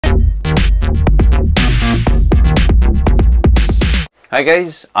Hi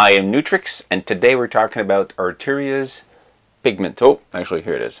guys, I am Nu-Trix, and today we're talking about Arturia's Pigment. Oh, actually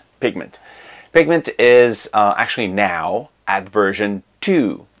here it is, Pigment. Pigment is actually now at version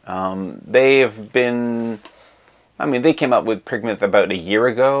 2. They came up with Pigment about a year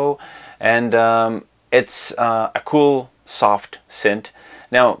ago, and it's a cool, soft synth.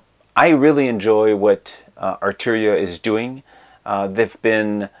 Now, I really enjoy what Arturia is doing. They've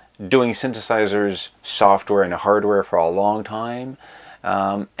been doing synthesizers, software, and hardware for a long time.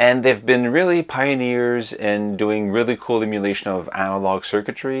 And they've been really pioneers in doing really cool emulation of analog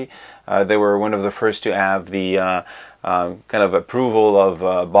circuitry. They were one of the first to have the kind of approval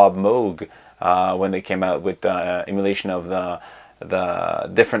of Bob Moog when they came out with emulation of the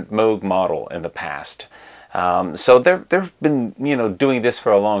different Moog model in the past. So they've been doing this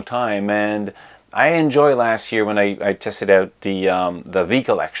for a long time, and I enjoyed last year when I tested out the V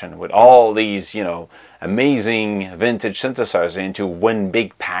collection with all these amazing vintage synthesizers into one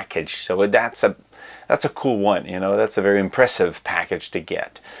big package. So that's a cool one. That's a very impressive package to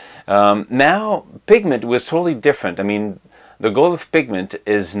get. Now Pigment was totally different. I mean, the goal of Pigment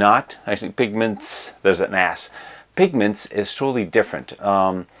is not actually Pigments. There's an S. Pigments is totally different.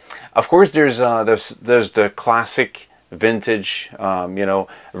 Of course, there's the classic vintage,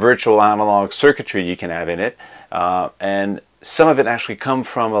 virtual analog circuitry you can have in it, and some of it actually come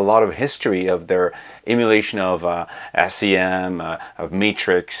from a lot of history of their emulation of SEM, of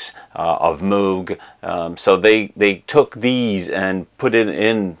Nu-Trix, of Moog. So they took these and put it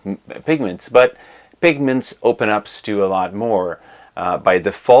in Pigments, but Pigments open up to a lot more. By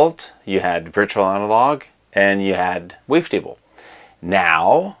default, you had virtual analog and you had wavetable.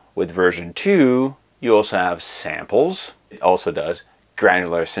 Now, with version 2, you also have samples. It also does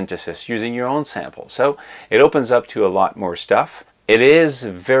granular synthesis using your own sample. So it opens up to a lot more stuff. It is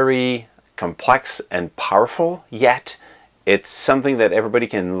very complex and powerful, yet it's something that everybody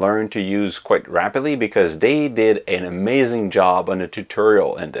can learn to use quite rapidly because they did an amazing job on a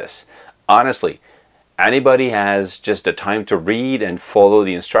tutorial in this. Honestly, anybody has just the time to read and follow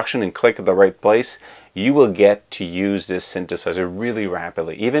the instruction and click at the right place, you will get to use this synthesizer really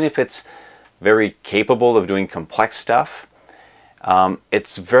rapidly. Even if it's very capable of doing complex stuff,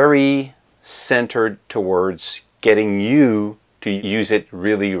 it's very centered towards getting you to use it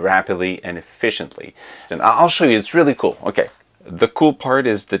really rapidly and efficiently. And I'll show you, it's really cool. Okay, the cool part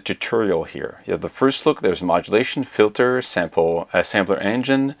is the tutorial here. You have the first look, there's modulation, filter, sampler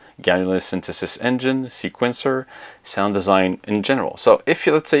engine, granular synthesis engine, sequencer, sound design in general. So if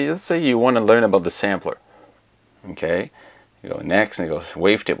you, let's say you want to learn about the sampler, okay, you go next and it goes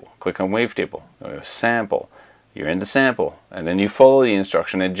wavetable. Click on wavetable. Sample. You're in the sample, and then you follow the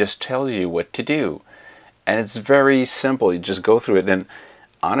instruction. It just tells you what to do, and it's very simple. You just go through it, and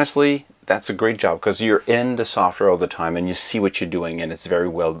honestly, that's a great job because you're in the software all the time and you see what you're doing, and it's very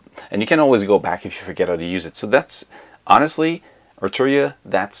well. And you can always go back if you forget how to use it. So that's honestly, Arturia.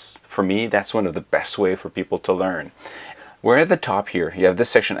 That's for me. That's one of the best way for people to learn. We're at the top here. You have this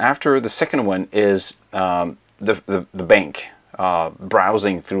section. After the second one is the bank,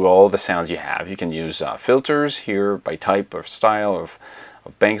 browsing through all the sounds you have. You can use filters here by type or style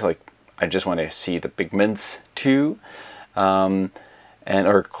of banks. Like I just want to see the Pigments 2,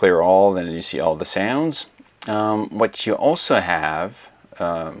 or clear all, then you see all the sounds. What you also have,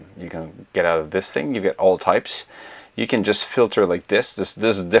 you can get out of this thing, you get all types. You can just filter like this. This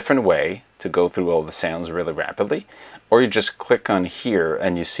is a different way to go through all the sounds really rapidly. Or you just click on here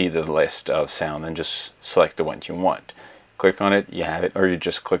and you see the list of sound and just select the one you want. Click on it, you have it, or you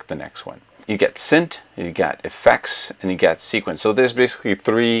just click the next one. You get synth, you got effects, and you got sequence. So there's basically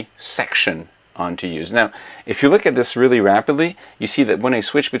 3 sections on to use. Now, if you look at this really rapidly, you see that when I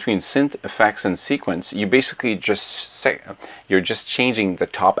switch between synth, effects, and sequence, you basically you're just changing the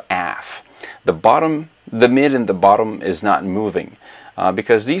top half. The bottom, the mid, and the bottom is not moving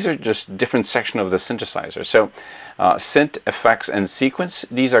because these are just different sections of the synthesizer. So synth, effects, and sequence,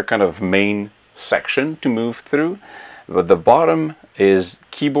 these are kind of main section to move through. But the bottom is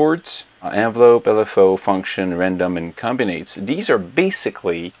keyboards, envelope, LFO, function, random, and combinates. These are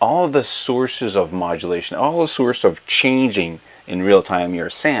basically all the sources of modulation, all the source of changing in real time your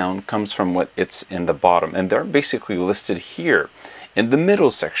sound comes from what it's in the bottom. And they're basically listed here in the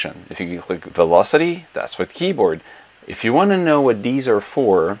middle section. If you click velocity, that's for the keyboard. If you want to know what these are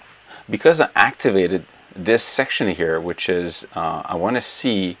for, because I activated this section here, which is I want to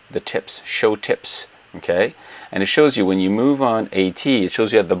see the tips, show tips. Okay, and it shows you when you move on AT, it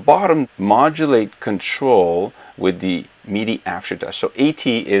shows you at the bottom modulate control with the MIDI aftertouch. So AT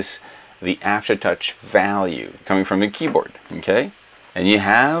is the aftertouch value coming from the keyboard. Okay, and you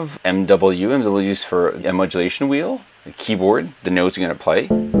have MW. MW is for a modulation wheel. the keyboard, the notes you're going to play.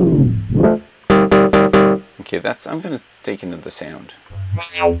 Okay, I'm going to take into the sound.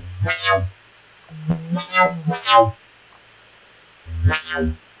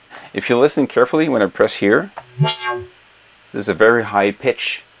 If you listen carefully when I press here, there's a very high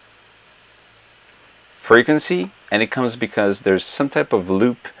pitch frequency, and it comes because there's some type of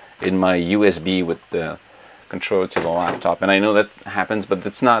loop in my USB with the controller to the laptop, and I know that happens, but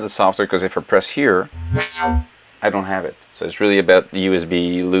it's not the software, because if I press here, I don't have it. So it's really about the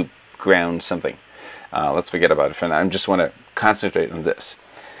USB loop ground something. Let's forget about it for now. I just want to concentrate on this.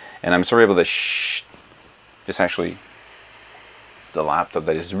 And I'm sorry about the shh. It's actually the laptop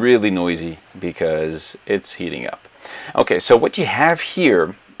that is really noisy because it's heating up. Okay, so what you have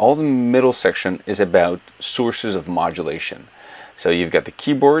here, all the middle section is about sources of modulation. So you've got the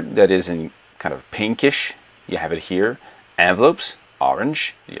keyboard that is in kind of pinkish. You have it here. Envelopes,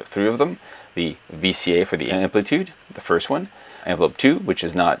 orange. You have 3 of them. The VCA for the amplitude, the first one. Envelope 2, which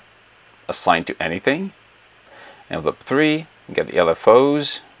is not assigned to anything. Envelope 3, you get the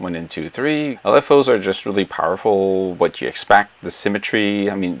LFOs, 1 and 2, 3. LFOs are just really powerful, what you expect, the symmetry.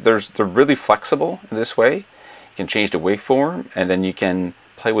 I mean, they're really flexible in this way. You can change the waveform, and then you can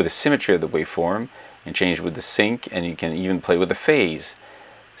play with the symmetry of the waveform, and change with the sync, and you can even play with the phase.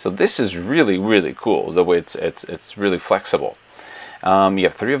 So this is really, really cool, the way it's really flexible. You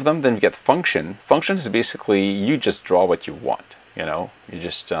have 3 of them. Then you get function. Function is basically you just draw what you want. You know, you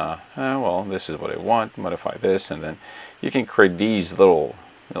just well, this is what I want. Modify this, and then you can create these little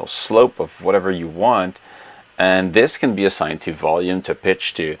slope of whatever you want, and this can be assigned to volume, to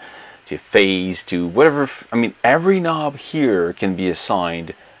pitch, to phase, to whatever. I mean, every knob here can be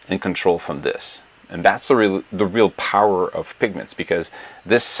assigned and controlled from this, and that's the real power of Pigments, because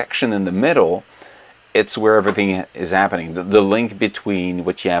this section in the middle, it's where everything is happening. The link between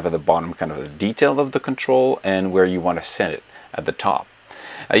what you have at the bottom, kind of the detail of the control, and where you want to set it at the top.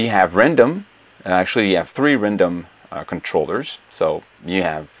 You have random. Actually, you have 3 random controllers. So you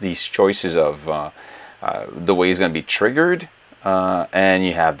have these choices of the way it's going to be triggered, and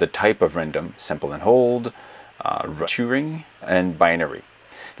you have the type of random: simple and hold, Turing, and binary.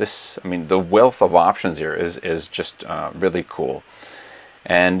 This, I mean, the wealth of options here is just really cool.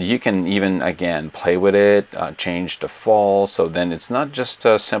 And you can even, again, play with it, change the fall, so then it's not just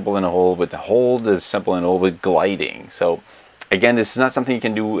simple and hold. With the hold is simple and hold with gliding. So again, this is not something you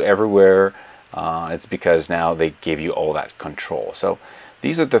can do everywhere. It's because now they give you all that control. So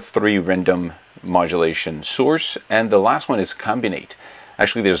these are the 3 random modulation source, and the last one is combinate.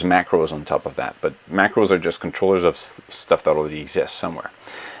 Actually, there's macros on top of that, but macros are just controllers of stuff that already exists somewhere.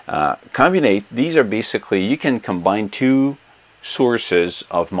 Combinate, these are basically, you can combine 2 sources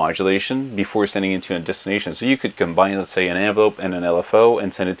of modulation before sending it to a destination. So you could combine, let's say, an envelope and an LFO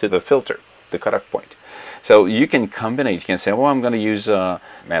and send it to the filter, the cutoff point. So you can combine. You can say, well, I'm going to use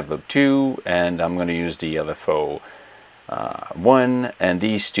envelope 2, and I'm going to use the LFO 1, and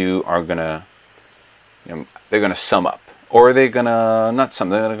these 2 are going to, they're going to sum up, or they're going to not sum,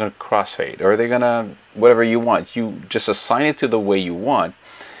 they're going to crossfade, or they're going to whatever you want. You just assign it to the way you want,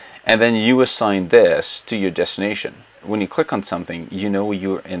 and then you assign this to your destination. When you click on something, you know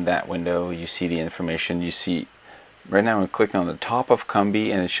you're in that window, you see the information, you see, right now I'm clicking on the top of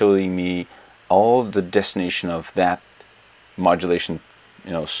Combi, and it's showing me all the destination of that modulation,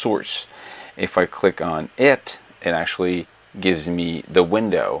 source. If I click on it, it actually gives me the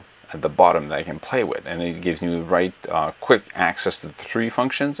window at the bottom that I can play with, and it gives me quick access to the 3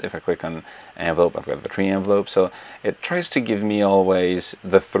 functions. If I click on envelope, I've got the 3 envelopes, so it tries to give me always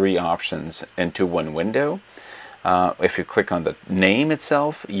the 3 options into one window. If you click on the name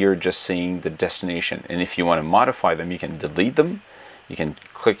itself, you're just seeing the destination, and if you want to modify them, you can delete them. You can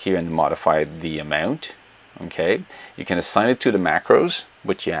click here and modify the amount. Okay, you can assign it to the macros,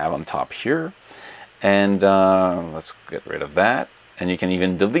 which you have on top here, and let's get rid of that, and you can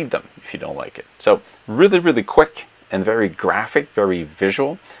even delete them if you don't like it. So really, really quick and very graphic, very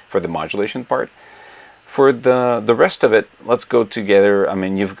visual for the modulation part. For the rest of it, let's go together. I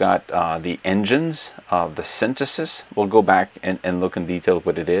mean, you've got the engines of the synthesis. We'll go back and look in detail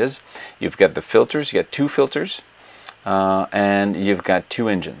what it is. You've got the filters. You got 2 filters, and you've got 2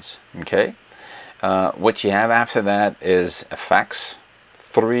 engines. Okay. What you have after that is effects,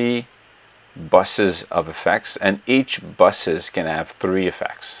 3 buses of effects, and each buses can have 3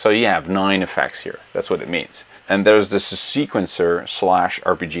 effects. So you have 9 effects here. That's what it means. And there's this sequencer /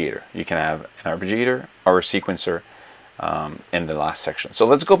 arpeggiator. You can have an arpeggiator or a sequencer in the last section. So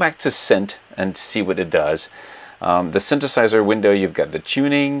let's go back to Synth and see what it does. The synthesizer window, you've got the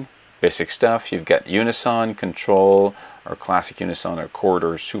tuning, basic stuff. You've got unison, control, or classic unison, or chord,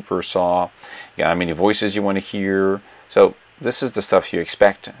 or super saw. You got how many voices you want to hear. So this is the stuff you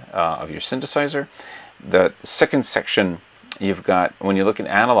expect of your synthesizer. The second section, you've got, when you look at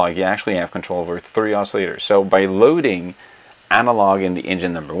analog, you actually have control over 3 oscillators. So by loading analog in the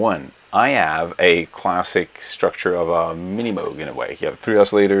engine number 1, I have a classic structure of a mini Moog in a way. You have 3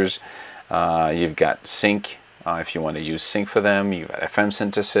 oscillators, you've got sync, if you want to use sync for them, you've got FM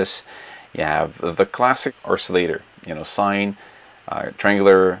synthesis, you have the classic oscillator, you know, sine,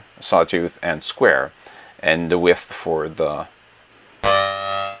 triangular, sawtooth, and square, and the width for the...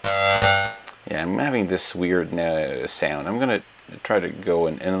 Yeah, I'm having this weird sound. I'm going to try to go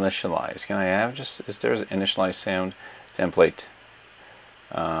and initialize. Can I have just, is there an initialize sound? Template.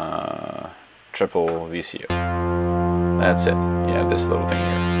 Triple VCO. That's it. You have this little thing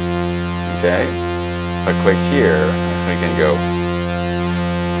here. Okay. If I click here, I can go.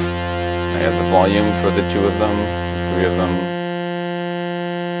 I have the volume for the 2 of them, 3 of them.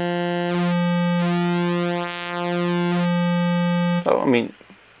 So, I mean,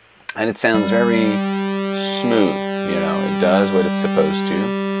 and it sounds very smooth, you know, it does what it's supposed to.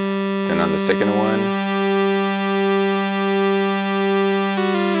 Turn on the second one.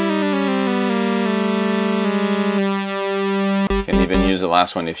 You can even use the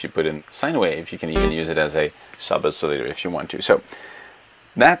last one if you put in sine wave. You can even use it as a sub oscillator if you want to. So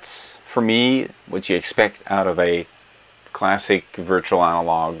that's, for me, what you expect out of a classic virtual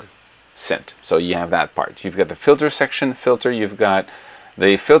analog synth. So you have that part. You've got the filter section, you've got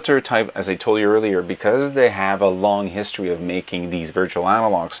the filter type, as I told you earlier, because they have a long history of making these virtual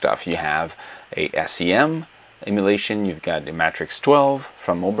analog stuff. You have a SEM emulation, you've got a Matrix 12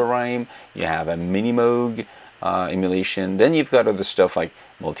 from Oberheim, you have a Mini Moog emulation, then you've got other stuff like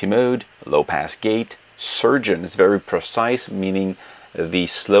multi-mode, low-pass gate, surgeon is very precise, meaning the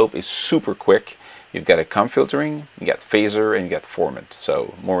slope is super quick. You've got a comp filtering, you got phaser, and you got formant,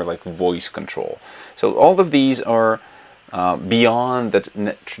 so more like voice control. So all of these are beyond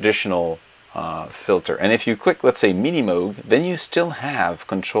the traditional filter. And if you click, let's say, Mini Moog, then you still have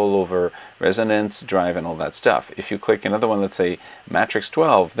control over resonance, drive, and all that stuff. If you click another one, let's say Matrix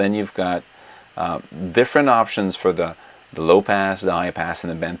 12, then you've got different options for the low pass, the high pass,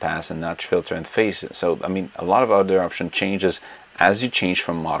 and the band pass, and notch filter, and phase. So, I mean, a lot of other option changes as you change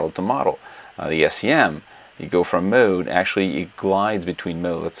from model to model. The SEM, you go from mode, actually it glides between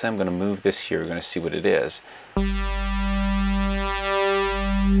mode. Let's say I'm going to move this here, we're going to see what it is.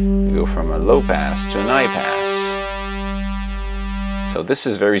 You go from a low pass to an high pass. So this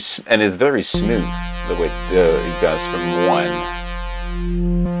is very, and it's very smooth the way it goes from one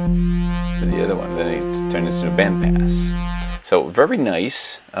to the other one. Then it turns into a band pass. So very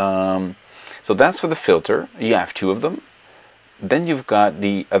nice. So that's for the filter. You have 2 of them. Then you've got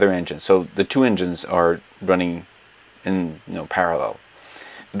the other engines. So the 2 engines are running in parallel.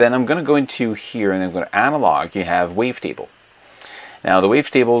 Then I'm going to go into here and I'm going to analog. You have wavetable. Now the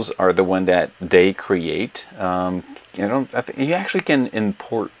wavetables are the one that they create. I think you actually can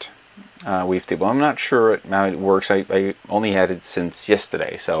import wavetable. I'm not sure how it works. I only had it since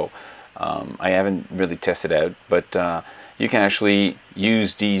yesterday, so I haven't really tested it out. But you can actually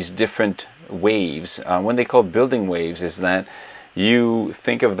use these different waves. When they call building waves, is that you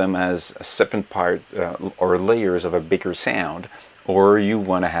think of them as a separate part or layers of a bigger sound, or you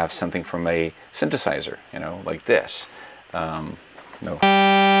want to have something from a synthesizer, like this. No.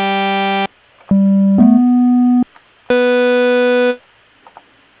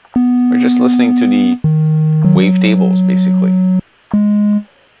 We're just listening to the wavetables, basically.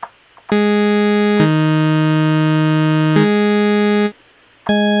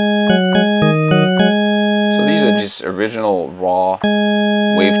 So these are just original raw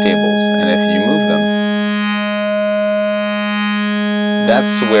wavetables, and if you move them,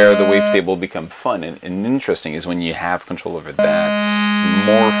 that's where the wavetable become fun and interesting, is when you have control over that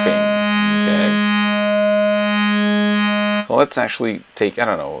morphing. Okay. Well, let's actually take, I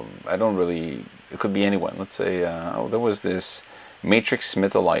don't know, it could be anyone. Let's say, oh, there was this Matrix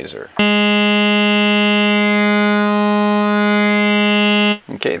Smithalyzer.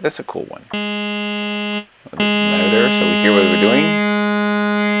 Okay, that's a cool one. A bit louder so we hear what we're doing.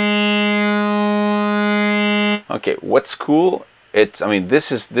 Okay, what's cool? I mean,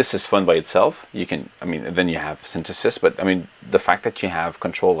 this is fun by itself. You can, then you have synthesis, but the fact that you have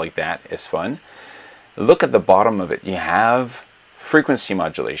control like that is fun. Look at the bottom of it. You have frequency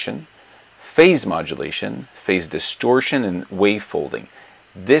modulation, phase distortion, and wave folding.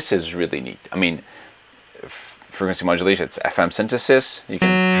 This is really neat. Frequency modulation, it's FM synthesis. You have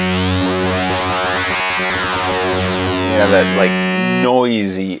that like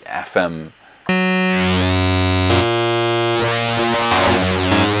noisy FM.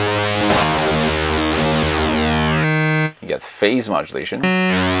 phase modulation.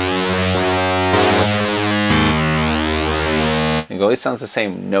 You go, it sounds the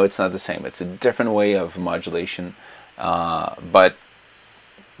same. No, it's not the same. It's a different way of modulation, but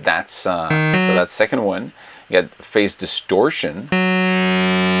that's so that's second one. You got phase distortion.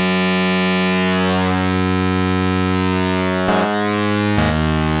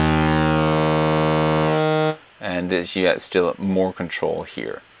 And you got still more control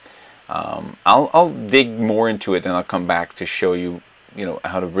here. I'll dig more into it, and I'll come back to show you,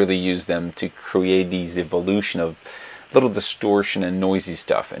 how to really use them to create these evolution of little distortion and noisy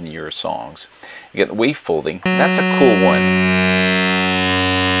stuff in your songs. You get wave folding. That's a cool one.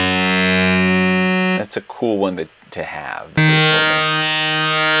 That's a cool one to have.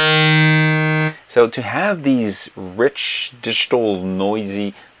 So to have these rich digital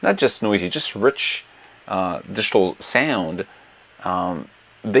noisy, not just noisy, just rich digital sound,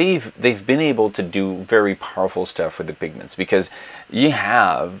 they've been able to do very powerful stuff with the pigments, because you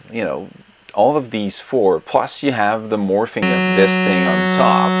have all of these four, plus you have the morphing of this thing on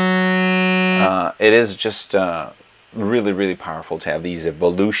top. It is just really, really powerful to have these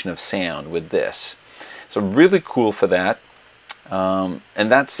evolution of sound with this. So really cool for that. And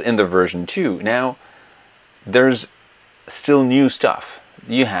that's in the version 2. Now there's still new stuff.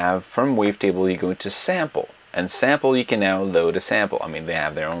 You have from wavetable, you go into sample, and sample, you can now load a sample. I mean, they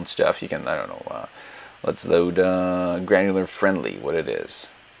have their own stuff. You can, I don't know, let's load granular friendly, what it is.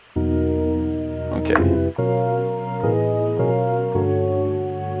 Okay.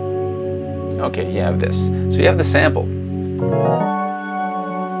 Okay, you have this. So you have the sample.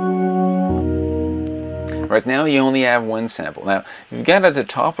 Right now you only have one sample. Now you've got at the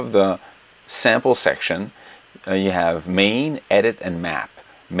top of the sample section, you have main, edit, and map.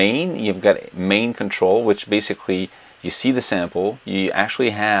 Main, you've got main control, which basically you see the sample. You actually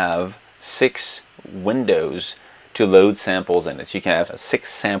have 6 windows to load samples in it. So you can have 6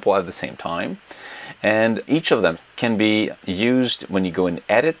 samples at the same time, and each of them can be used when you go in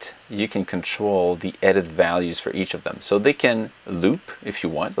edit. You can control the edit values for each of them, so they can loop if you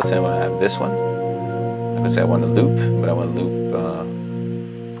want. Let's say I want to have this one. I could say I want to loop, but I want to loop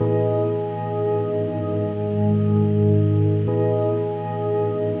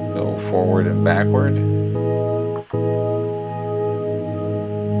forward and backward.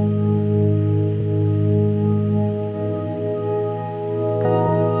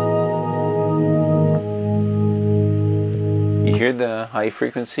 You hear the high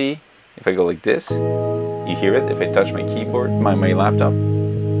frequency? If I go like this, you hear it. If I touch my keyboard, my laptop,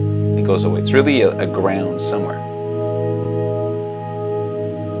 it goes away. It's really a ground somewhere.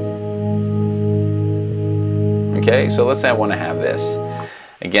 Okay, so let's say I want to have this.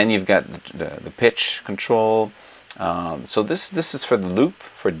 Again, you've got the pitch control. So this is for the loop,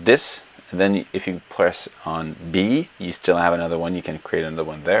 for this. And then if you press on B, you still have another one. You can create another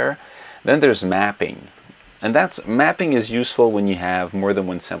one there. Then there's mapping. And mapping is useful when you have more than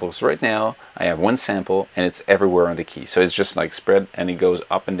one sample. So right now, I have one sample and it's everywhere on the key. So it's just like spread, and it goes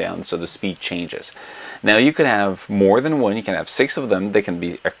up and down, so the speed changes. Now you could have more than one. You can have 6 of them. They can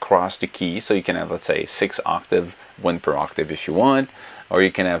be across the key. So you can have, let's say, 6 octave, 1 per octave if you want. Or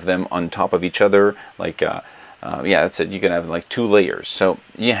you can have them on top of each other, like, yeah, that's it. You can have like 2 layers. So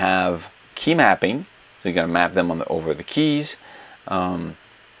you have key mapping, so you're going to map them over the keys. And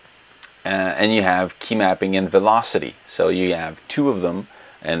you have key mapping and velocity. So you have 2 of them,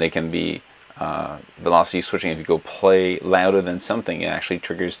 and they can be velocity switching. If you go play louder than something, it actually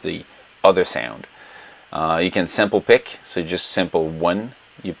triggers the other sound. You can sample pick, so you just sample one.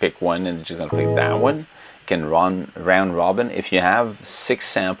 You pick one, and it's just going to pick that one. Can run round robin. If you have 6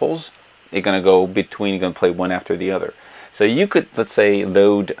 samples, you're going to go between, you're going to play one after the other. So you could, let's say,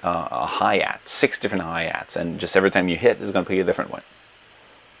 load a hi-hat, 6 different hi-hats, and just every time you hit, it's going to play a different one.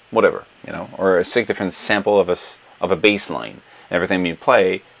 Whatever, or a 6 different sample of a bass line. Every time you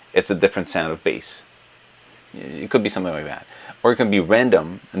play, it's a different sound of bass. It could be something like that. Or it can be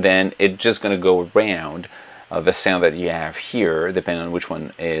random, and then it's just going to go around the sound that you have here, depending on which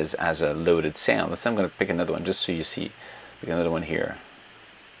one is as a loaded sound. Let's say I'm going to pick another one just so you see. Pick another one here.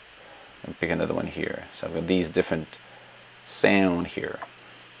 And pick another one here. So I've got these different sound here.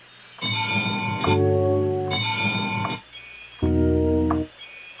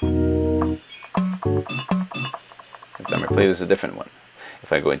 Every time I play, this is a different one.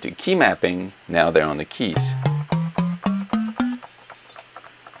 If I go into key mapping, now they're on the keys.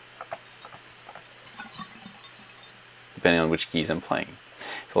 Depending on which keys I'm playing.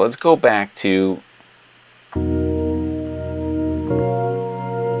 So let's go back to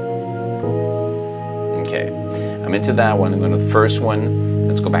okay, I'm into that one. I'm going to the first one.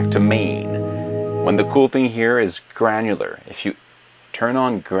 Let's go back to main. When the cool thing here is granular. If you turn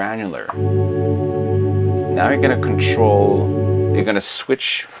on granular, now you're going to control, you're going to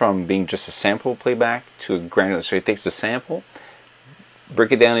switch from being just a sample playback to a granular. So it takes the sample,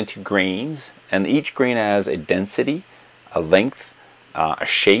 break it down into grains, and each grain has a density, a length, a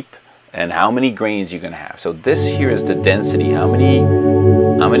shape, and how many grains you're going to have. So this here is the density, how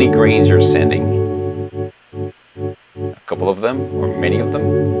many grains you're sending. A couple of them, or many of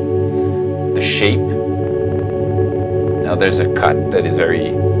them. The shape. Now there's a cut that is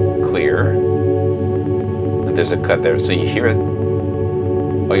very clear. And there's a cut there, so you hear it.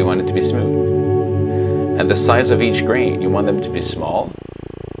 Oh, you want it to be smooth. And the size of each grain, you want them to be small.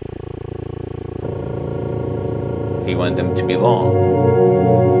 You want them to be long.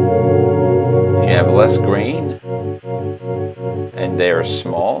 If you have less grain and they are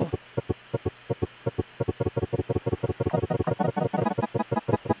small,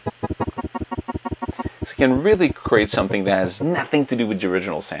 so you can really create something that has nothing to do with the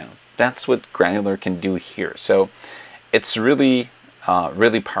original sound. That's what granular can do here. So it's really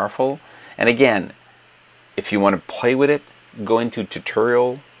really powerful. And again, if you want to play with it, go into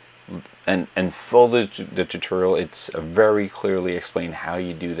tutorial and follow the tutorial. It's very clearly explained how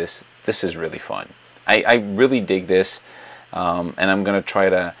you do this. This is really fun. I really dig this, and I'm gonna try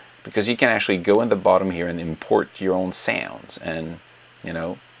to, because you can actually go in the bottom here and import your own sounds, and you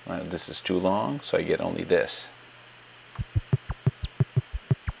know, this is too long, so I get only this.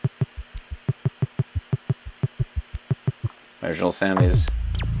 My original sound is,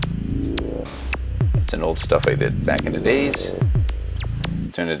 it's an old stuff I did back in the days.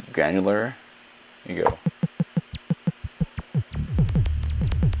 Turn it granular. Here you go.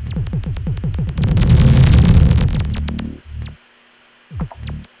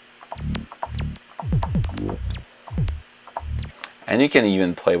 And you can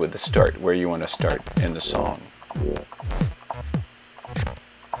even play with the start, where you want to start in the song.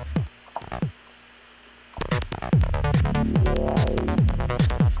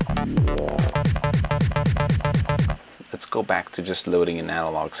 Let's go back to just loading an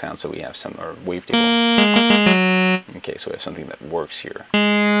analog sound so we have some, or wavetable. Okay, so we have something that works here.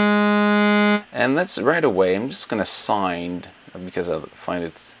 And let's right away, I'm just going to sign, because I find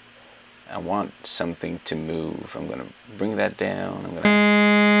it's, I want something to move. I'm going to bring that down. I'm going to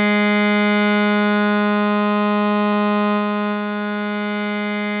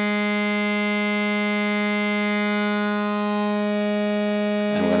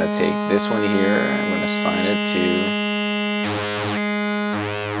take this one here. I'm going to assign it to,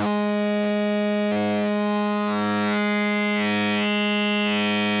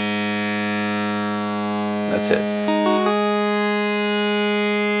 that's it.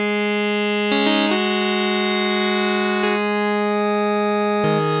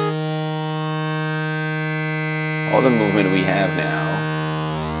 All the movement we have now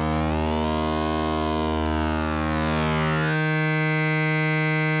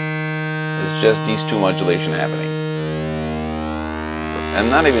is just these two modulation happening. I'm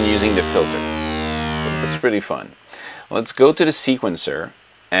not even using the filter. It's pretty fun. Let's go to the sequencer.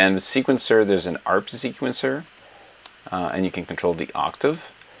 And the sequencer, there's an ARP sequencer, and you can control the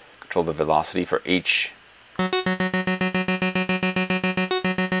octave, control the velocity for each.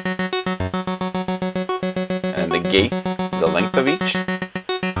 And the gate, the length of each,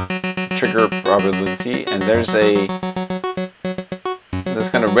 trigger probability, and there's this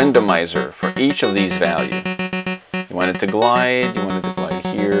kind of randomizer for each of these values. You want it to glide, you want it to glide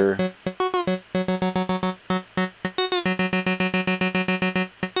here.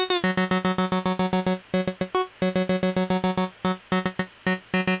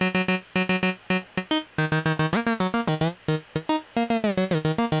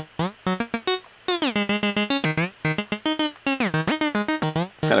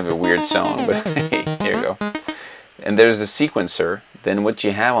 Kind of a weird song, but hey, here you go. And there's the sequencer. Then what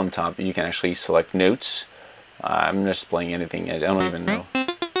you have on top, you can actually select notes. I'm just playing anything, I don't even know.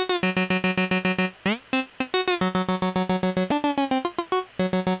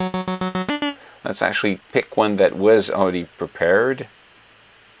 Let's actually pick one that was already prepared.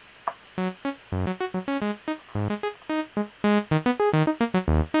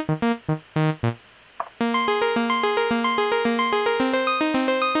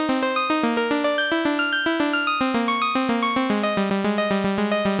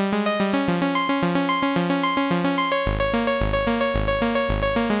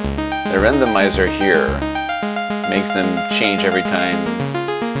 The randomizer here makes them change every time,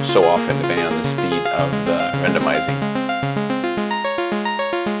 so often, depending on the speed of the randomizing.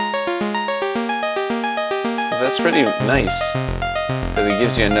 So that's pretty nice, because it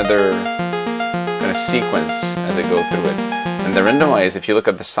gives you another going to sequence as I go through it. And the randomize, if you look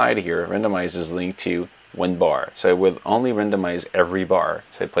at the side here, randomize is linked to one bar. So it will only randomize every bar.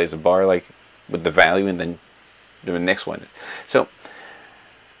 So it plays a bar like with the value and then the next one. So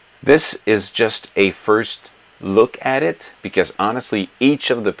this is just a first look at it, because honestly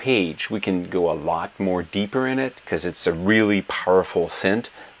each of the page we can go a lot more deeper in it because it's a really powerful synth.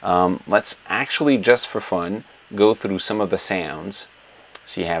 Let's actually, just for fun, go through some of the sounds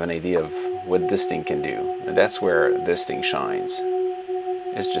so you have an idea of what this thing can do. And that's where this thing shines.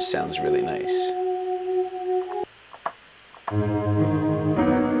 It just sounds really nice.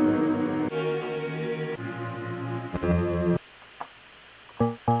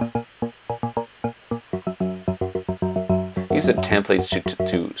 These are templates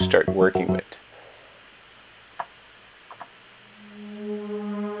to start working with.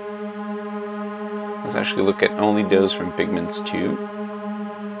 Let's actually look at only those from Pigments 2.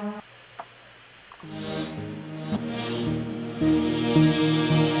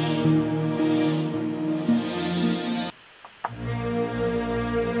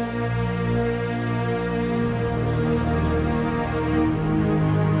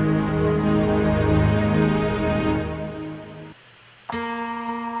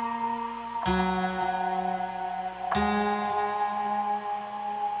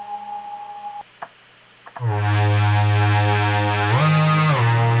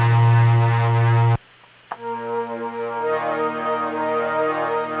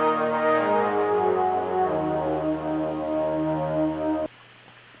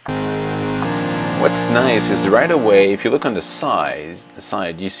 What's nice is right away, if you look on the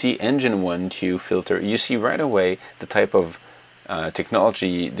side, you see engine 1, 2 filter. You see right away the type of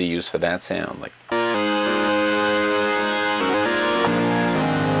technology they use for that sound. Like,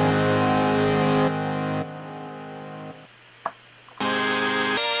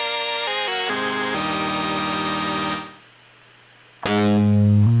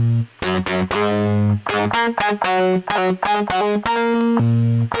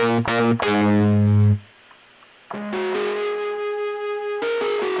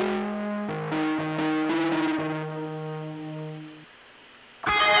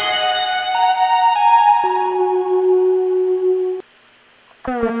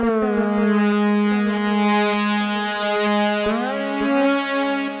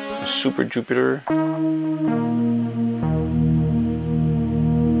 Super Jupiter.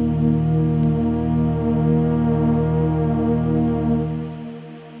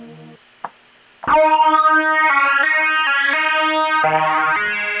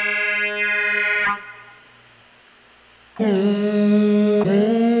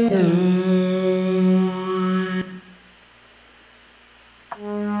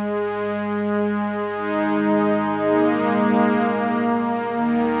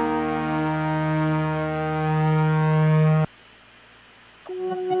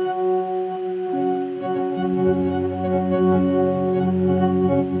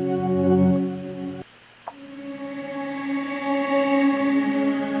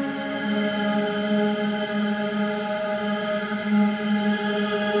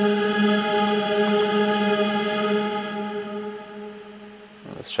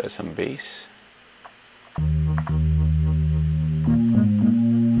 Let's try some bass.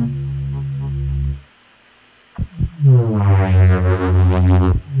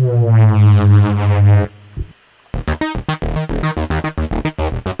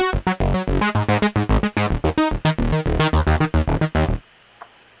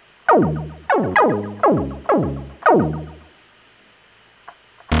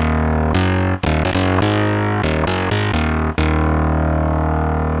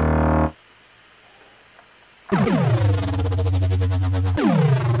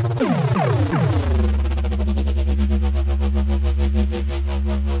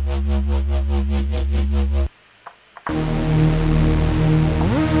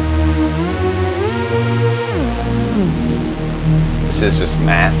 This is just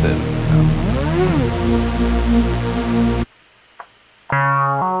massive.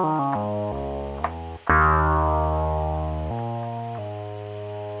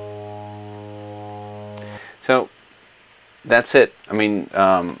 So that's it. I mean,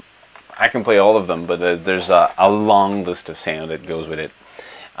 I can play all of them, but there's a long list of sound that goes with it.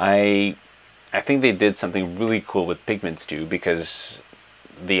 I think they did something really cool with Pigments too, because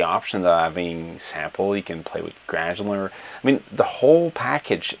the option of having sample, you can play with granular. I mean, the whole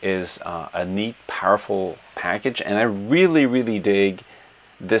package is a neat, powerful package, and I really, really dig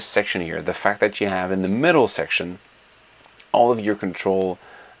this section here. The fact that you have in the middle section all of your control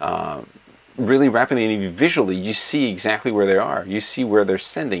really rapidly and even visually, you see exactly where they are. You see where they're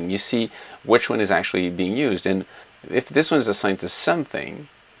sending. You see which one is actually being used. And if this one is assigned to something,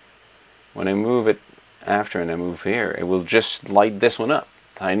 when I move it after and I move here, it will just light this one up.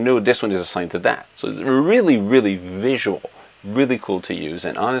 I know this one is assigned to that. So it's really, really visual, really cool to use.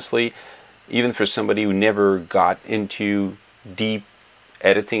 And honestly, even for somebody who never got into deep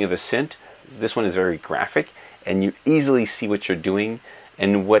editing of a synth, this one is very graphic, and you easily see what you're doing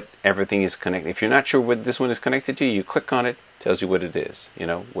and what everything is connected. If you're not sure what this one is connected to, you click on it, tells you what it is, you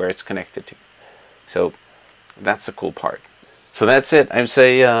know, where it's connected to. So that's the cool part. So that's it. I would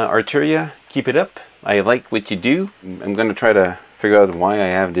say, Arturia, keep it up. I like what you do. I'm going to try to figure out why I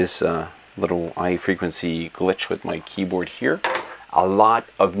have this little high frequency glitch with my keyboard here. A lot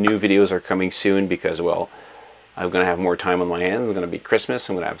of new videos are coming soon because, well, I'm going to have more time on my hands. It's going to be Christmas.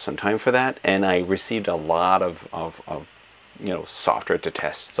 I'm going to have some time for that. And I received a lot of you know, software to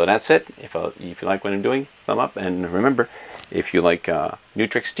test. So that's it. If you like what I'm doing, thumb up. And remember, if you like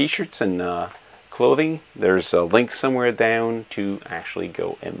Nu-Trix t-shirts and clothing, there's a link somewhere down to actually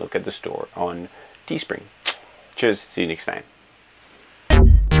go and look at the store on Teespring. Cheers. See you next time.